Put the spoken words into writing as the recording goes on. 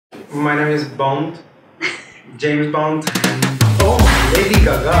My name is Bond, James Bond. Oh, Lady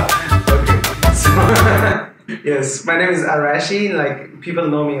Gaga. Okay. So, yes, my name is Arashi. Like people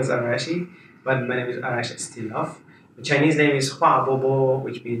know me as Arashi, but my name is Arash Estilaf. The Chinese name is Hua Bobo,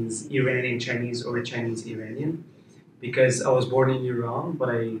 which means Iranian Chinese or Chinese Iranian, because I was born in Iran, but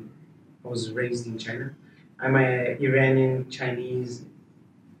I was raised in China. I'm a Iranian Chinese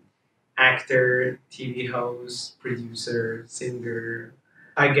actor, TV host, producer, singer.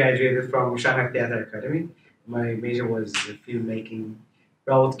 I graduated from Shanghai Theatre Academy. My major was filmmaking,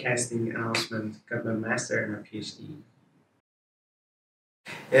 broadcasting, announcement, got my master and my PhD.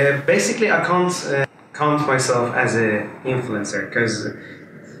 Basically, I can't count myself as an influencer because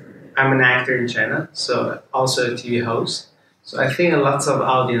I'm an actor in China, so also a TV host. So I think lots of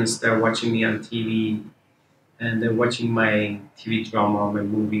audience they're watching me on TV and they're watching my TV drama, my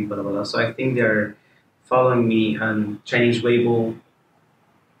movie, blah blah blah. So I think they're following me on Chinese Weibo,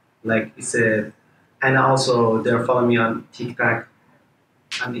 like it's a, and also they're following me on TikTok,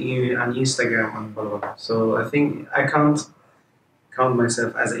 on Instagram, and blah blah blah. So I think I can't count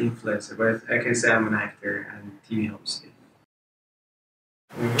myself as an influencer, but I can say I'm an actor and TV host.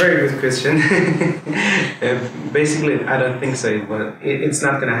 Very good question. Basically, I don't think so, but it's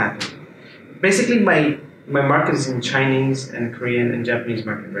not gonna happen. Basically, my market is in Chinese and Korean and Japanese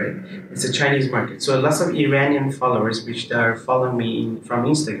market, right? It's a Chinese market. So lots of Iranian followers which they are following me from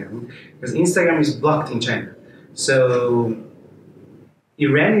Instagram because Instagram is blocked in China. So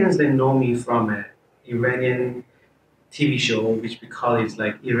Iranians they know me from a Iranian TV show which we call it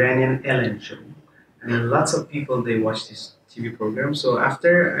like Iranian Ellen show, and lots of people they watch this TV program. So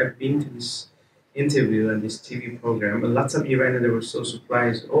after I've been to this interview and this TV program, lots of Iranians they were so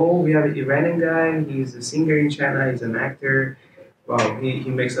surprised. Oh, we have an Iranian guy. He's a singer in China. He's an actor. Wow, he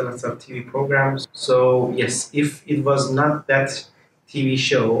makes a lot of TV programs. So yes, if it was not that TV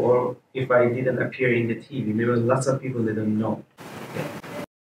show or if I didn't appear in the TV, maybe lots of people they don't know.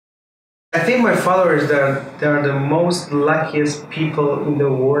 I think my followers they're the most luckiest people in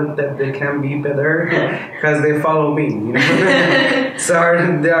the world that they can be better because they follow me, you know. So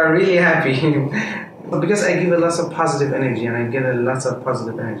they are really happy because I give a lot of positive energy and I get a lot of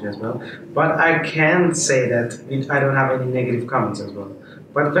positive energy as well. But I can say that I don't have any negative comments as well.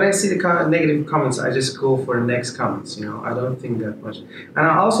 But when I see the negative comments, I just go for the next comments. You know, I don't think that much, and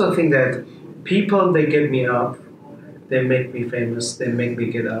I also think that people they get me up. They make me famous, they make me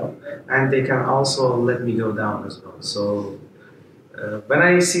get up, and they can also let me go down as well. So when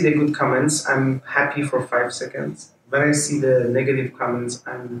I see the good comments, I'm happy for 5 seconds. When I see the negative comments,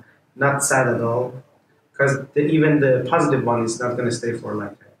 I'm not sad at all, because even the positive one is not going to stay for a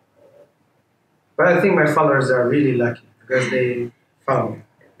lifetime. But I think my followers are really lucky because they follow me.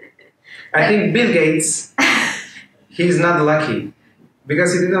 I think Bill Gates, he's not lucky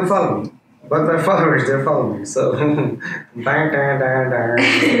because he didn't follow me. But my followers, they're following me, so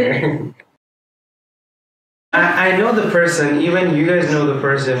I know the person, even you guys know the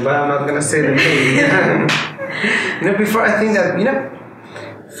person, but I'm not gonna say the name. You know, before I think that, you know,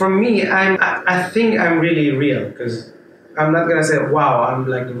 for me, I think I'm really real, because I'm not gonna say, wow, I'm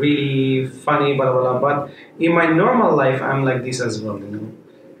like really funny, blah, blah, blah, but in my normal life, I'm like this as well, you know.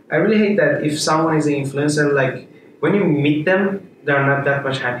 I really hate that if someone is an influencer, like, when you meet them, they're not that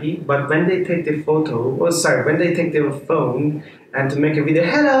much happy, but when they take the photo, when they take their phone and to make a video,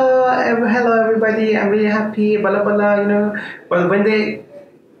 hello everybody, I'm really happy, blah blah blah, you know. But when they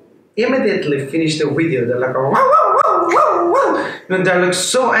immediately finish the video, they're like, wow, wow, wow, wow, wow. You know, they're like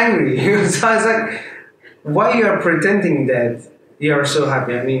so angry. So I was like, why you are pretending that you are so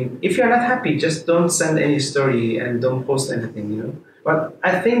happy? I mean, if you're not happy, just don't send any story and don't post anything, you know. But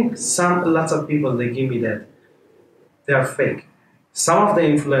I think lots of people they give me that they are fake. Some of the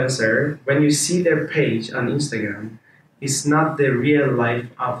influencer, when you see their page on Instagram, it's not the real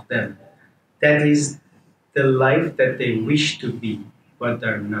life of them. That is the life that they wish to be, but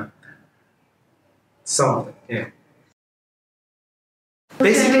they're not. Some of them, yeah.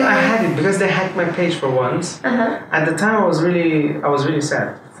 Basically, I had it because they hacked my page for once. At the time, I was really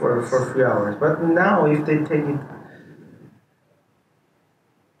sad for a few hours. But now, if they take it,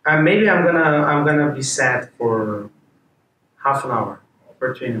 maybe I'm gonna be sad for half an hour,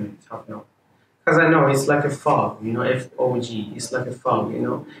 for 20 minutes, half an hour. Because I know it's like a fog, you know, FOG, it's like a fog, you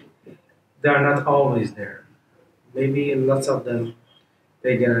know. They are not always there. Maybe lots of them,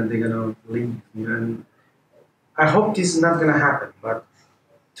 they're gonna leave. And I hope this is not gonna happen, but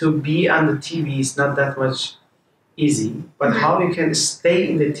to be on the TV is not that much easy. But how you can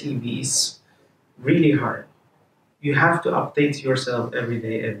stay in the TV is really hard. You have to update yourself every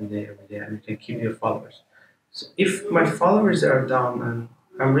day, and you can keep your followers. So if my followers are down and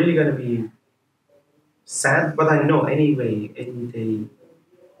I'm really gonna be sad, but I know anyway, any day,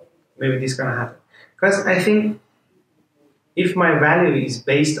 maybe this gonna happen. Because I think if my value is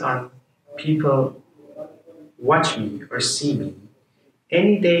based on people watch me or see me,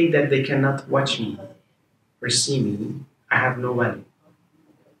 any day that they cannot watch me or see me, I have no value.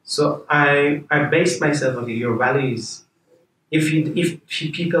 So I base myself, okay, your value is, if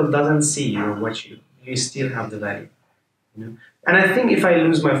people doesn't see you or watch you, you still have the value. You know? And I think if I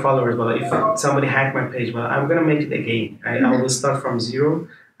lose my followers, well, if somebody hack my page, well, I'm gonna make it again. I will start from zero,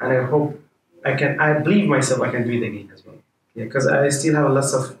 and I hope I can. I believe myself I can do it again as well. Yeah, because I still have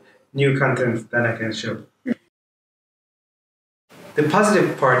lots of new content that I can show. The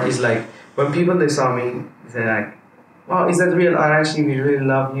positive part is like when people they saw me, they're like, "Wow, is that real? Arash, we really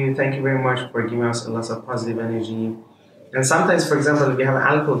love you. Thank you very much for giving us lots of positive energy." And sometimes, for example, we have an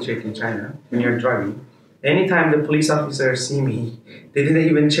alcohol check in China when you're driving. Anytime the police officers see me, they didn't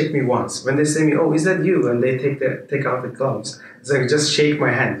even check me once. When they say me, "Oh, is that you?" and they take out the gloves, it's like just shake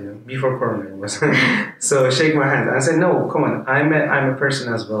my hand. Before Corona it was, so shake my hand. I said, "No, come on, I'm a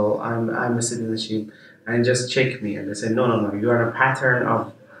person as well. I'm a citizenship, and just check me." And they said, "No, you are a pattern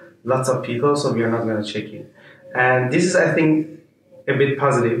of lots of people, so we are not going to check you." And this is, I think, a bit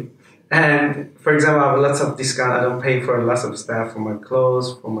positive. And for example, I have lots of discount. I don't pay for lots of stuff, for my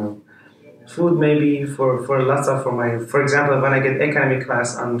clothes, for my food, maybe for lots of for my. For example, when I get economy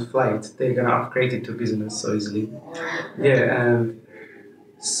class on flight, they're gonna upgrade it to business so easily. Yeah, and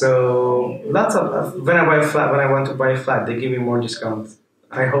so lots of when I buy a flat, when I want to buy a flat, they give me more discount.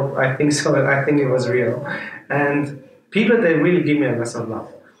 I hope, I think so. I think it was real, and people they really give me a lot of love.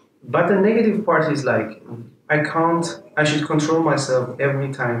 But the negative part is like I can't. I should control myself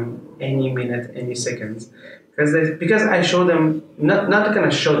every time, any minute, any seconds, because I show them not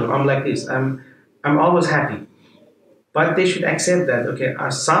gonna show them. I'm like this. I'm always happy, but they should accept that. Okay,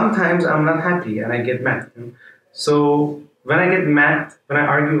 sometimes I'm not happy and I get mad. So when I get mad, when I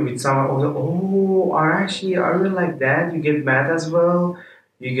argue with someone, oh, Arashi, are you like that? You get mad as well?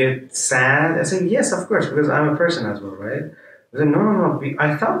 You get sad? I say, yes, of course, because I'm a person as well, right? I said, no.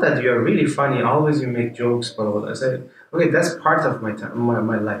 I thought that you are really funny. Always you make jokes, but I said, okay, that's part of my time,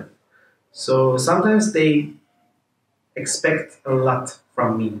 my life. So sometimes they expect a lot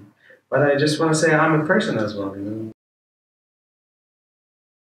from me, but I just want to say I'm a person as well.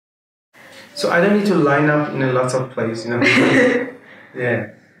 So I don't need to line up in a lot of places. Yeah.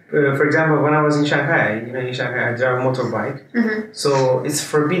 For example, when I was in Shanghai, in Shanghai, I drive a motorbike. Mm-hmm. So it's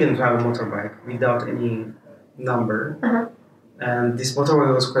forbidden to have a motorbike without any number. Uh-huh. And this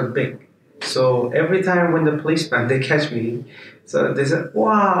motorbike was quite big. So every time when the policeman they catch me, so they said,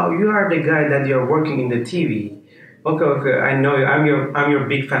 "Wow, you are the guy that you're working in the TV." Okay, I know you. I'm your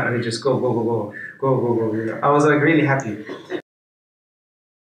big fan. Okay, just go. I was like really happy.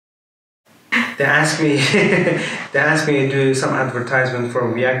 They asked me, they asked me to do some advertisement for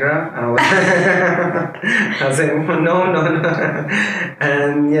Viagra, and I was like, no.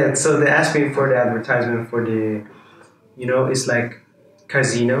 And yeah, so they asked me for the advertisement for the, it's like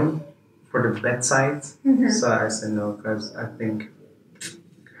casino for the bet sites. Mm-hmm. So I said no, because I think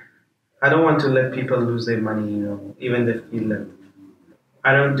I don't want to let people lose their money, even they feel that.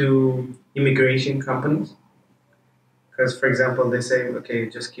 I don't do immigration companies. Because, for example, they say, okay,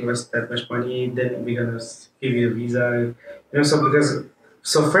 just give us that much money, then we're gonna give you a visa.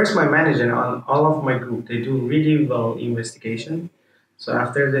 So first, my manager and all of my group, they do really well investigation. So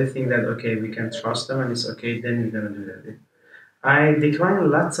after they think that okay, we can trust them and it's okay, then we're gonna do that. I decline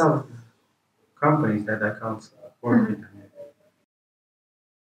lots of companies that I can't work with.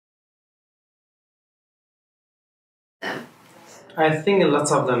 I think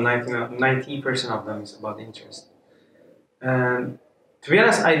lots of them, 90% of them is about interest. And to be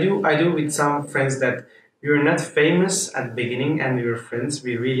honest, I do with some friends that we were not famous at the beginning and we were friends.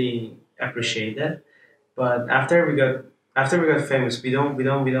 We really appreciate that. But after we got famous, we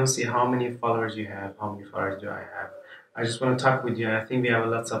don't see how many followers you have, how many followers do I have. I just want to talk with you, and I think we have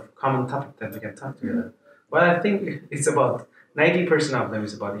lots of common topic that we can talk together. But I think it's about 90% of them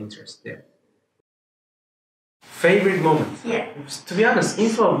is about interest. Yeah. Favorite moment? Yeah. To be honest,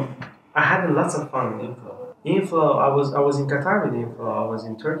 Info, I had lots of fun with Info. Info, I was in Qatar with Info. I was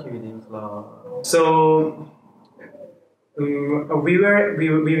in Turkey with Info. So we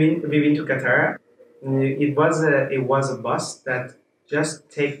went to Qatar. It was a bus that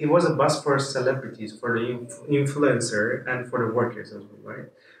it was a bus for celebrities, for the influencer and for the workers as well, right?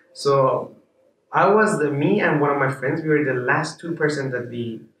 So me and one of my friends. We were the last two person that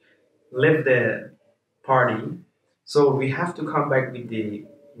we left the party. So we have to come back with the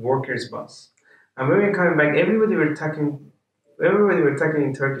workers bus. And when we were coming back, everybody were talking everybody were talking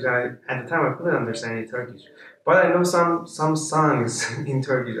in Turkish. At the time, I couldn't understand any Turkish, but I know some songs in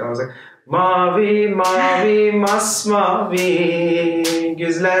Turkish. I was like, Mavi, mavi, masmavi,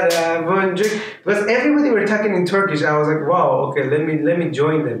 gözlere boncuk. Because everybody were talking in Turkish. I was like, wow, okay, let me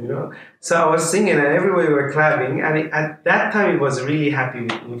join them, you know. So I was singing and everybody were clapping. And at that time, it was really happy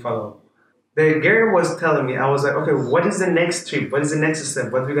with me follow. The girl was telling me, I was like, okay, what is the next trip? What is the next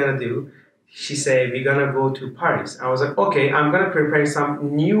step? What are we gonna do? She said, we're gonna go to Paris. I was like, okay, I'm gonna prepare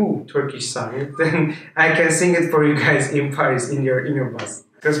some new Turkish song. Then I can sing it for you guys in Paris in your bus.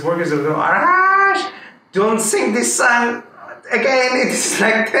 Because workers will go, Arash, don't sing this song again. It's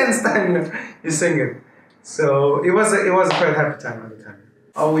like 10th time you sing it. So it was a quite happy time at the time.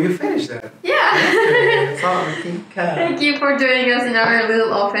 Oh, you finished that? Yeah. Okay. Thank you for joining us in our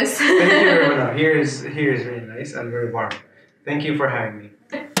little office. Thank you, Ramana. Here is really nice and very warm. Thank you for having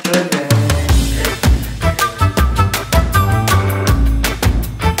me.